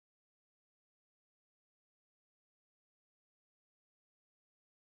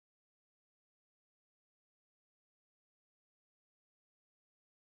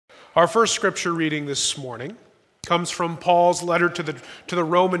Our first scripture reading this morning comes from Paul's letter to the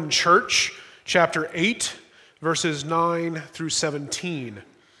Roman church, chapter 8, verses 9 through 17.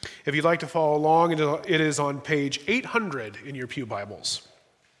 If you'd like to follow along, it is on page 800 in your pew Bibles.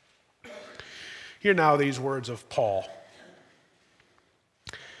 Hear now these words of Paul.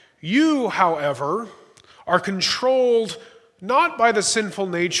 You, however, are controlled not by the sinful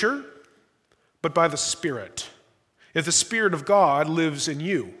nature, but by the Spirit, if the Spirit of God lives in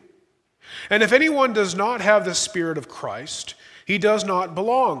you. And if anyone does not have the Spirit of Christ, he does not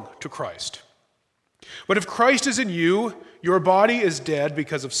belong to Christ. But if Christ is in you, your body is dead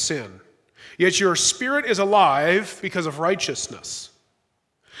because of sin, yet your spirit is alive because of righteousness.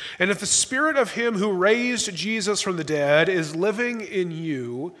 And if the Spirit of him who raised Jesus from the dead is living in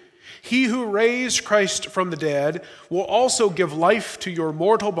you, he who raised Christ from the dead will also give life to your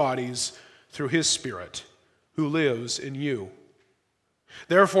mortal bodies through his Spirit, who lives in you.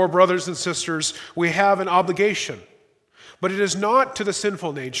 Therefore, brothers and sisters, we have an obligation, but it is not to the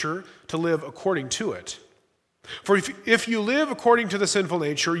sinful nature to live according to it. For if you live according to the sinful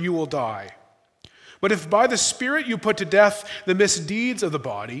nature, you will die. But if by the Spirit you put to death the misdeeds of the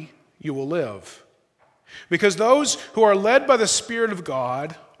body, you will live. Because those who are led by the Spirit of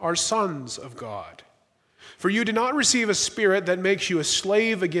God are sons of God. For you did not receive a spirit that makes you a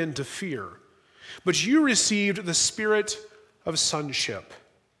slave again to fear, but you received the Spirit of sonship.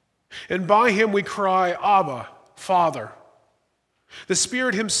 And by him we cry, Abba, Father. The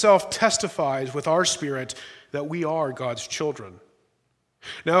Spirit himself testifies with our spirit that we are God's children.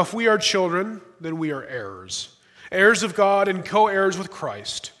 Now if we are children, then we are heirs, heirs of God and co-heirs with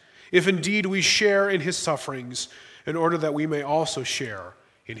Christ, if indeed we share in his sufferings, in order that we may also share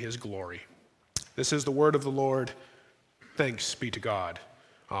in his glory. This is the word of the Lord. Thanks be to God.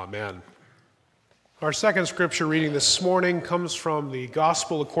 Amen. Our second scripture reading this morning comes from the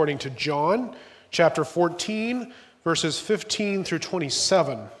Gospel according to John, chapter 14, verses 15 through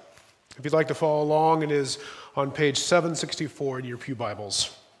 27. If you'd like to follow along, it is on page 764 in your pew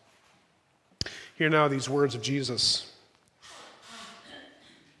Bibles. Hear now these words of Jesus.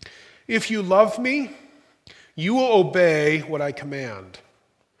 If you love me, you will obey what I command.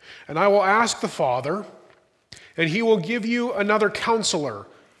 And I will ask the Father, and he will give you another counselor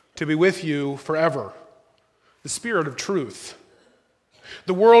to be with you forever, the Spirit of truth.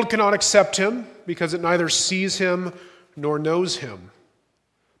 The world cannot accept him because it neither sees him nor knows him.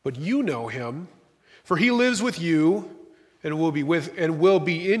 But you know him, for he lives with you and will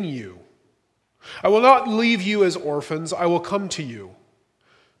be in you. I will not leave you as orphans, I will come to you.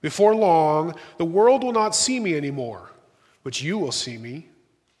 Before long, the world will not see me anymore, but you will see me.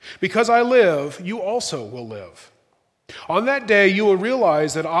 Because I live, you also will live. On that day, you will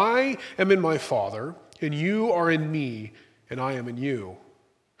realize that I am in my Father, and you are in me, and I am in you.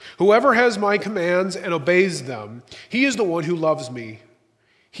 Whoever has my commands and obeys them, he is the one who loves me.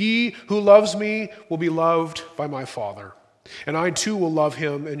 He who loves me will be loved by my Father, and I too will love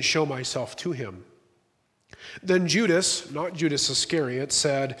him and show myself to him. Then Judas, not Judas Iscariot,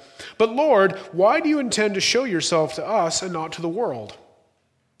 said, But Lord, why do you intend to show yourself to us and not to the world?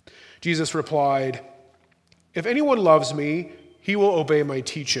 Jesus replied, If anyone loves me, he will obey my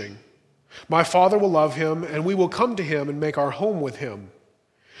teaching. My Father will love him, and we will come to him and make our home with him.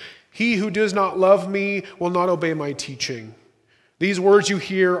 He who does not love me will not obey my teaching. These words you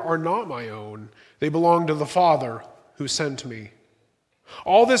hear are not my own. They belong to the Father who sent me.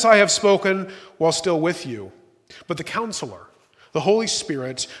 All this I have spoken while still with you. But the Counselor, the Holy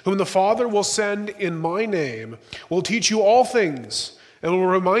Spirit, whom the Father will send in my name, will teach you all things and will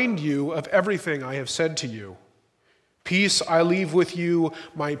remind you of everything I have said to you. Peace I leave with you,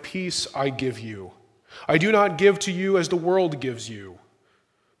 my peace I give you. I do not give to you as the world gives you.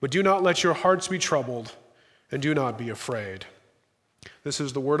 But do not let your hearts be troubled, and do not be afraid. This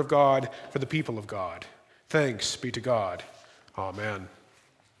is the word of God for the people of God. Thanks be to God. Amen.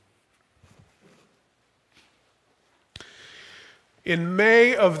 In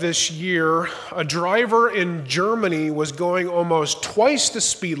May of this year, a driver in Germany was going almost twice the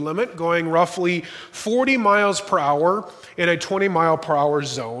speed limit, going roughly 40 miles per hour in a 20 mile per hour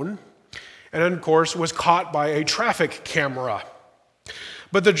zone, and of course was caught by a traffic camera.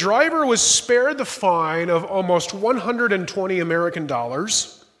 But the driver was spared the fine of almost 120 American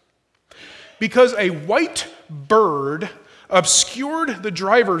dollars because a white bird obscured the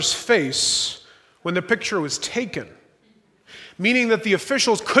driver's face when the picture was taken, meaning that the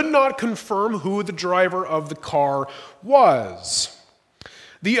officials could not confirm who the driver of the car was.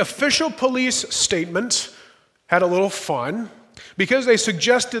 The official police statement had a little fun because they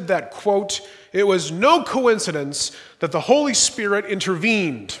suggested that, quote, it was no coincidence that the Holy Spirit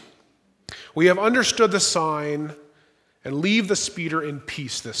intervened, We have understood the sign and leave the speeder in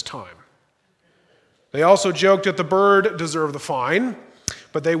peace this time. They also joked that the bird deserved the fine,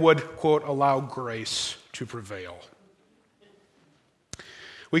 but they would, quote, allow grace to prevail.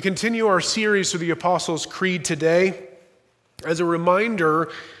 We continue our series through the Apostles' Creed today. As a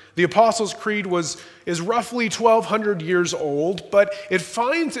reminder, the Apostles' Creed is roughly 1,200 years old, but it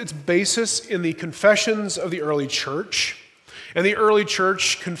finds its basis in the confessions of the early church, and the early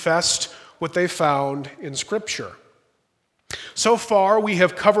church confessed what they found in Scripture. So far, we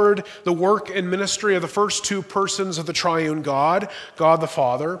have covered the work and ministry of the first two persons of the triune God, God the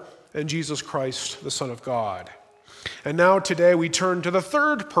Father, and Jesus Christ, the Son of God. And now today we turn to the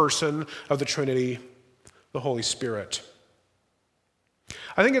third person of the Trinity, the Holy Spirit.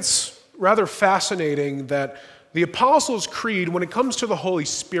 I think it's rather fascinating that the Apostles' Creed, when it comes to the Holy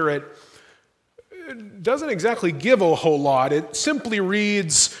Spirit, doesn't exactly give a whole lot. It simply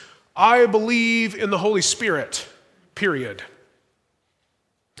reads, I believe in the Holy Spirit, period.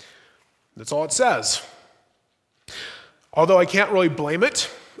 That's all it says. Although I can't really blame it.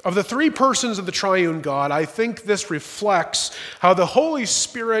 Of the three persons of the triune God, I think this reflects how the Holy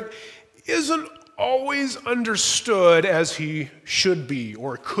Spirit isn't always understood as he should be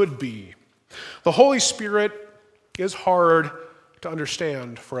or could be. The Holy Spirit is hard to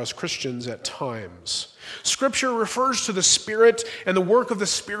understand for us Christians at times. Scripture refers to the Spirit and the work of the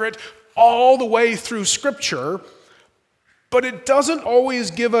Spirit all the way through Scripture, but it doesn't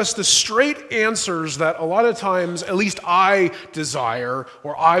always give us the straight answers that a lot of times, at least I desire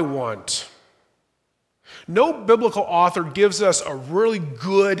or I want. No biblical author gives us a really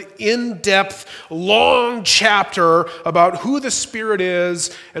good, in-depth, long chapter about who the Spirit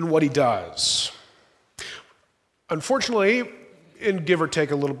is and what he does. Unfortunately, and give or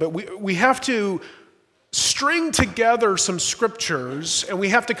take a little bit, we have to string together some scriptures, and we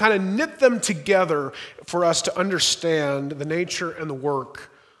have to kind of knit them together for us to understand the nature and the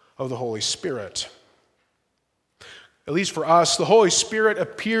work of the Holy Spirit. At least for us, the Holy Spirit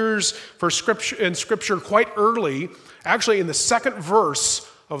appears in Scripture quite early, actually in the second verse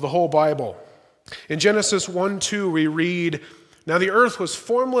of the whole Bible. In Genesis 1:2, we read, Now the earth was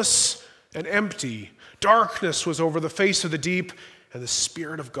formless and empty. Darkness was over the face of the deep, and the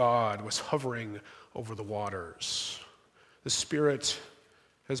Spirit of God was hovering over the waters. The Spirit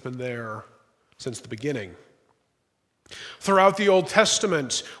has been there since the beginning. Throughout the Old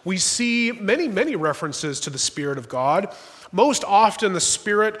Testament, we see many, many references to the Spirit of God. Most often, the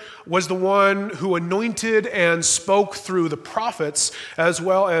Spirit was the one who anointed and spoke through the prophets, as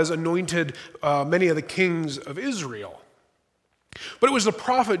well as anointed many of the kings of Israel. But it was the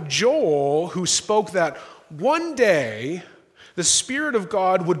prophet Joel who spoke that one day the Spirit of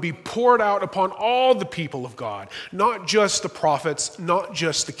God would be poured out upon all the people of God, not just the prophets, not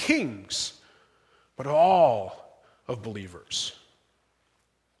just the kings, but all of believers.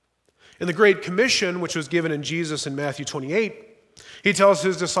 In the Great Commission, which was given in Jesus in Matthew 28, he tells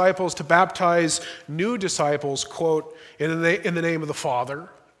his disciples to baptize new disciples, quote, in the name of the Father,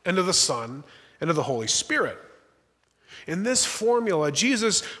 and of the Son, and of the Holy Spirit. In this formula,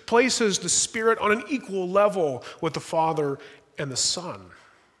 Jesus places the Spirit on an equal level with the Father and the Son,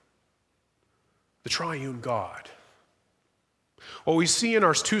 the triune God. What we see in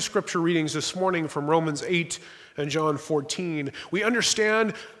our two scripture readings this morning from Romans 8 and John 14, we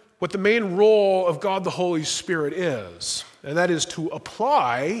understand what the main role of God the Holy Spirit is, and that is to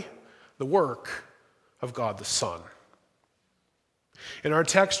apply the work of God the Son. In our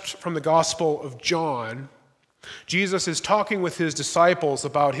text from the Gospel of John, Jesus is talking with his disciples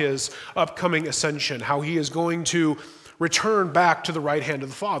about his upcoming ascension, how he is going to return back to the right hand of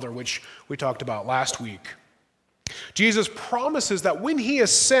the Father, which we talked about last week. Jesus promises that when he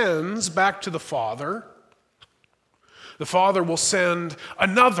ascends back to the Father will send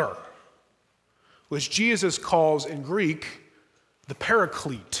another, which Jesus calls in Greek the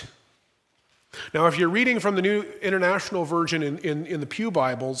Paraclete. Now, if you're reading from the New International Version in the Pew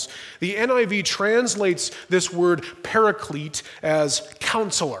Bibles, the NIV translates this word Paraclete as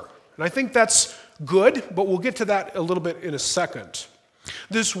counselor. And I think that's good, but we'll get to that a little bit in a second.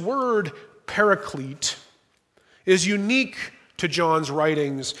 This word Paraclete is unique to John's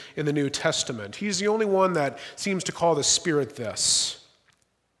writings in the New Testament. He's the only one that seems to call the Spirit this.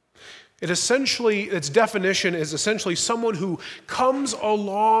 Its definition is essentially someone who comes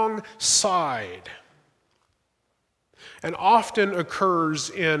alongside, and often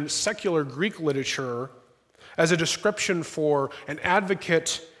occurs in secular Greek literature as a description for an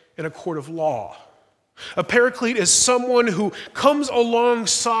advocate in a court of law. A paraclete is someone who comes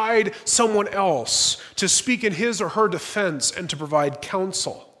alongside someone else to speak in his or her defense and to provide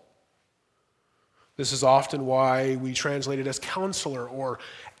counsel. This is often why we translate it as counselor or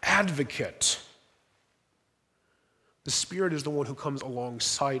advocate. The Spirit is the one who comes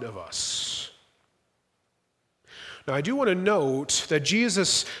alongside of us. Now, I do want to note that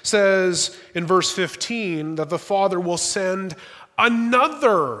Jesus says in verse 15 that the Father will send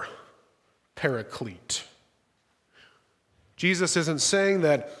another Paraclete. Jesus isn't saying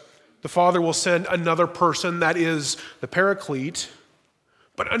that the Father will send another person, that is the Paraclete,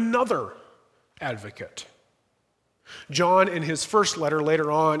 but another advocate. John, in his first letter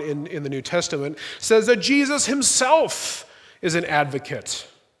later on in the New Testament, says that Jesus himself is an advocate.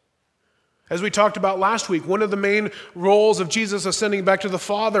 As we talked about last week, one of the main roles of Jesus ascending back to the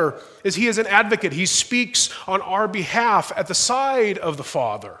Father is he is an advocate. He speaks on our behalf at the side of the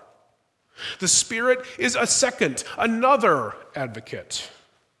Father. The Spirit is a second, another advocate.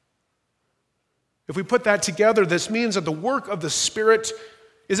 If we put that together, this means that the work of the Spirit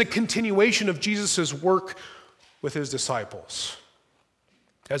is a continuation of Jesus' work with his disciples,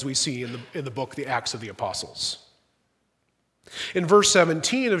 as we see in the book, The Acts of the Apostles. In verse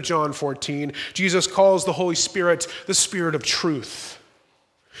 17 of John 14, Jesus calls the Holy Spirit the Spirit of truth.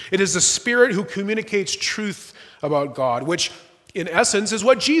 It is the Spirit who communicates truth about God, which in essence is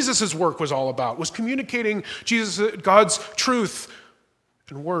what Jesus' work was all about, was communicating God's truth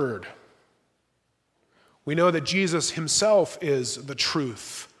and word. We know that Jesus himself is the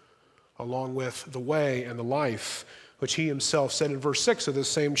truth, along with the way and the life, which he himself said in verse 6 of this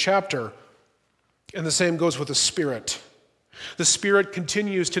same chapter. And the same goes with the Spirit. The Spirit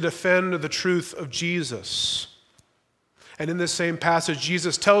continues to defend the truth of Jesus. And in this same passage,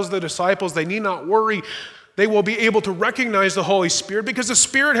 Jesus tells the disciples they need not worry. They will be able to recognize the Holy Spirit because the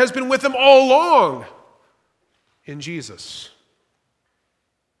Spirit has been with them all along in Jesus.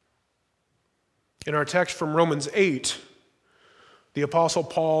 In our text from Romans 8, the Apostle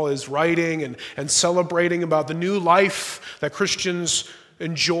Paul is writing and celebrating about the new life that Christians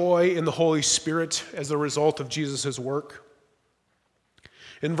enjoy in the Holy Spirit as a result of Jesus' work.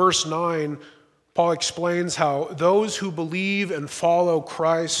 In verse 9, Paul explains how those who believe and follow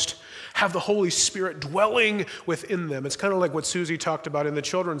Christ have the Holy Spirit dwelling within them. It's kind of like what Susie talked about in the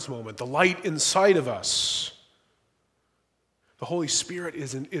children's moment, the light inside of us. The Holy Spirit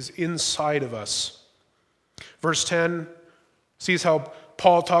is inside of us. Verse 10 sees how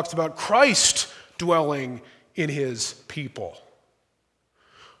Paul talks about Christ dwelling in his people.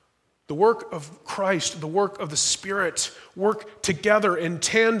 The work of Christ, the work of the Spirit, work together in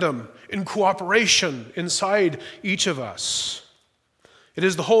tandem, in cooperation inside each of us. It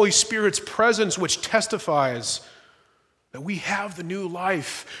is the Holy Spirit's presence which testifies that we have the new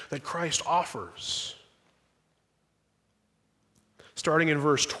life that Christ offers. Starting in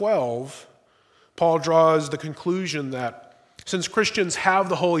verse 12, Paul draws the conclusion that since Christians have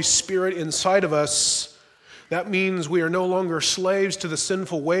the Holy Spirit inside of us, that means we are no longer slaves to the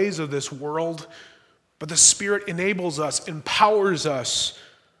sinful ways of this world, but the Spirit enables us, empowers us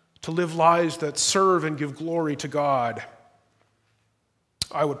to live lives that serve and give glory to God.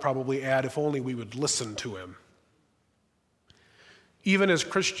 I would probably add, if only we would listen to him. Even as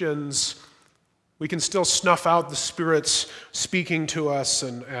Christians, we can still snuff out the Spirit's speaking to us,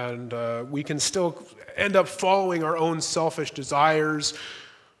 and we can still end up following our own selfish desires,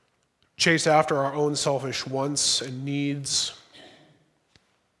 chase after our own selfish wants and needs.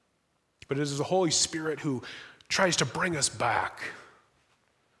 But it is the Holy Spirit who tries to bring us back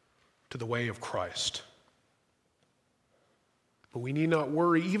to the way of Christ. But we need not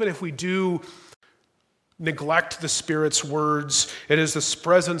worry, even if we do neglect the Spirit's words. It is the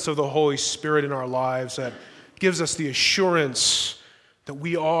presence of the Holy Spirit in our lives that gives us the assurance that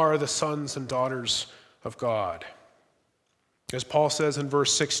we are the sons and daughters of God. As Paul says in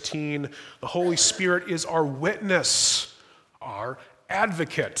verse 16, the Holy Spirit is our witness, our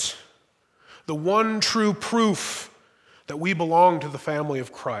advocate, the one true proof that we belong to the family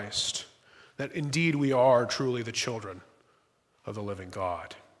of Christ, that indeed we are truly the children of the living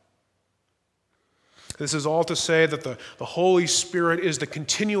God. This is all to say that the Holy Spirit is the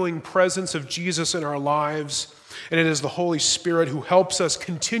continuing presence of Jesus in our lives, and it is the Holy Spirit who helps us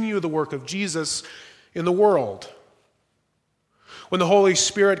continue the work of Jesus in the world. When the Holy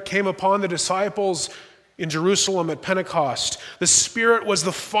Spirit came upon the disciples in Jerusalem at Pentecost, the Spirit was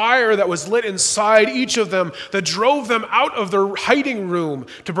the fire that was lit inside each of them that drove them out of their hiding room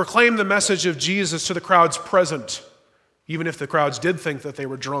to proclaim the message of Jesus to the crowds present, even if the crowds did think that they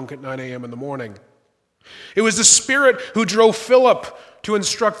were drunk at 9 a.m. in the morning. It was the Spirit who drove Philip to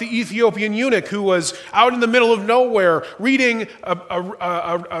instruct the Ethiopian eunuch who was out in the middle of nowhere reading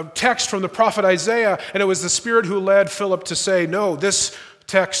a text from the prophet Isaiah, and it was the Spirit who led Philip to say, no, this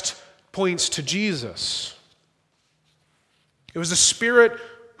text points to Jesus. It was the Spirit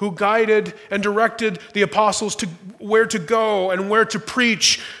who guided and directed the apostles to where to go and where to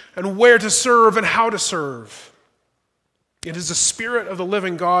preach and where to serve and how to serve. It is the Spirit of the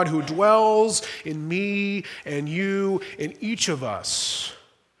living God who dwells in me and you, in each of us,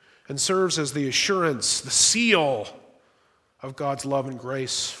 and serves as the assurance, the seal of God's love and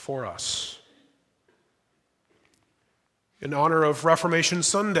grace for us. In honor of Reformation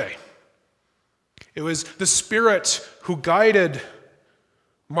Sunday, it was the Spirit who guided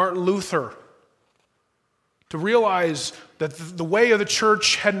Martin Luther to realize that the way of the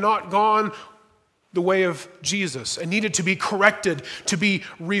church had not gone the way of Jesus and needed to be corrected, to be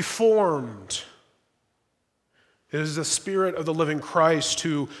reformed. It is the Spirit of the living Christ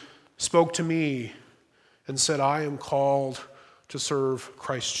who spoke to me and said, I am called to serve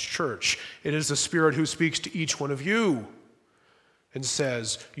Christ's church. It is the Spirit who speaks to each one of you and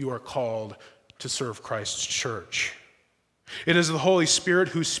says, you are called to serve Christ's church. It is the Holy Spirit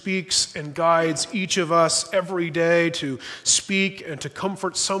who speaks and guides each of us every day to speak and to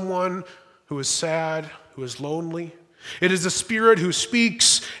comfort someone who is sad, who is lonely. It is the Spirit who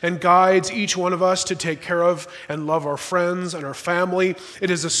speaks and guides each one of us to take care of and love our friends and our family. It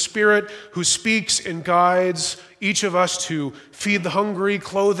is the Spirit who speaks and guides each of us to feed the hungry,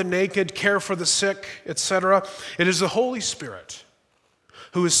 clothe the naked, care for the sick, etc. It is the Holy Spirit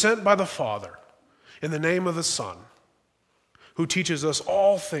who is sent by the Father in the name of the Son, who teaches us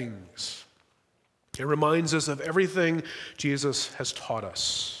all things. It reminds us of everything Jesus has taught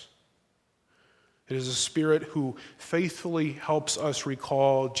us. It is a Spirit who faithfully helps us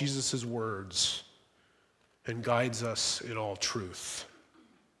recall Jesus' words and guides us in all truth.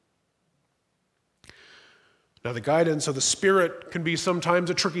 Now, the guidance of the Spirit can be sometimes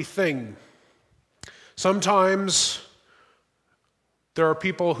a tricky thing. Sometimes there are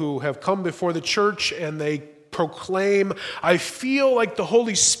people who have come before the church and they proclaim, I feel like the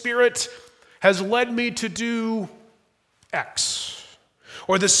Holy Spirit has led me to do X,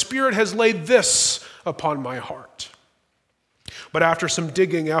 or the Spirit has laid this upon my heart. But after some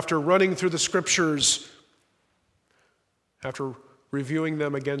digging, after running through the scriptures, after reviewing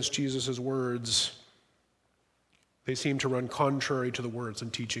them against Jesus' words, they seem to run contrary to the words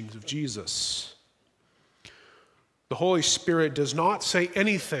and teachings of Jesus. The Holy Spirit does not say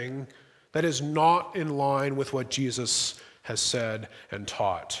anything that is not in line with what Jesus has said and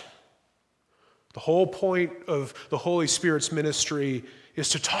taught. The whole point of the Holy Spirit's ministry is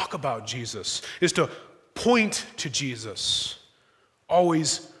to talk about Jesus, is to point to Jesus,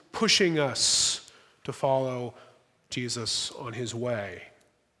 always pushing us to follow Jesus on his way.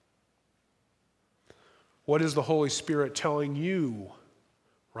 What is the Holy Spirit telling you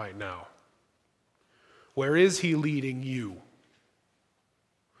right now? Where is he leading you?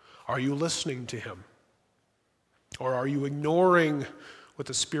 Are you listening to him? Or are you ignoring what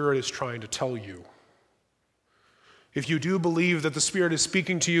the Spirit is trying to tell you? If you do believe that the Spirit is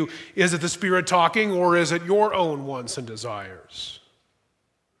speaking to you, is it the Spirit talking, or is it your own wants and desires?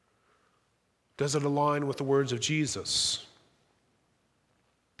 Does it align with the words of Jesus?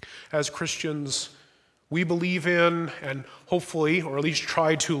 As Christians, we believe in and hopefully, or at least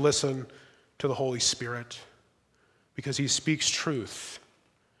try to listen to the Holy Spirit because he speaks truth.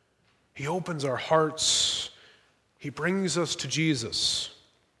 He opens our hearts. He brings us to Jesus.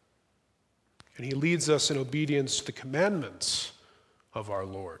 And he leads us in obedience to the commandments of our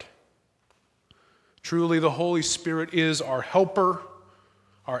Lord. Truly, the Holy Spirit is our helper,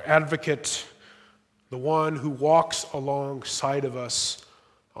 our advocate, the one who walks alongside of us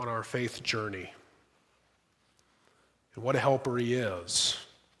on our faith journey. And what a helper he is.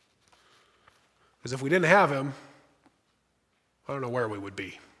 Because if we didn't have him, I don't know where we would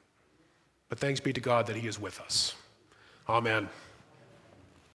be. But thanks be to God that he is with us. Amen.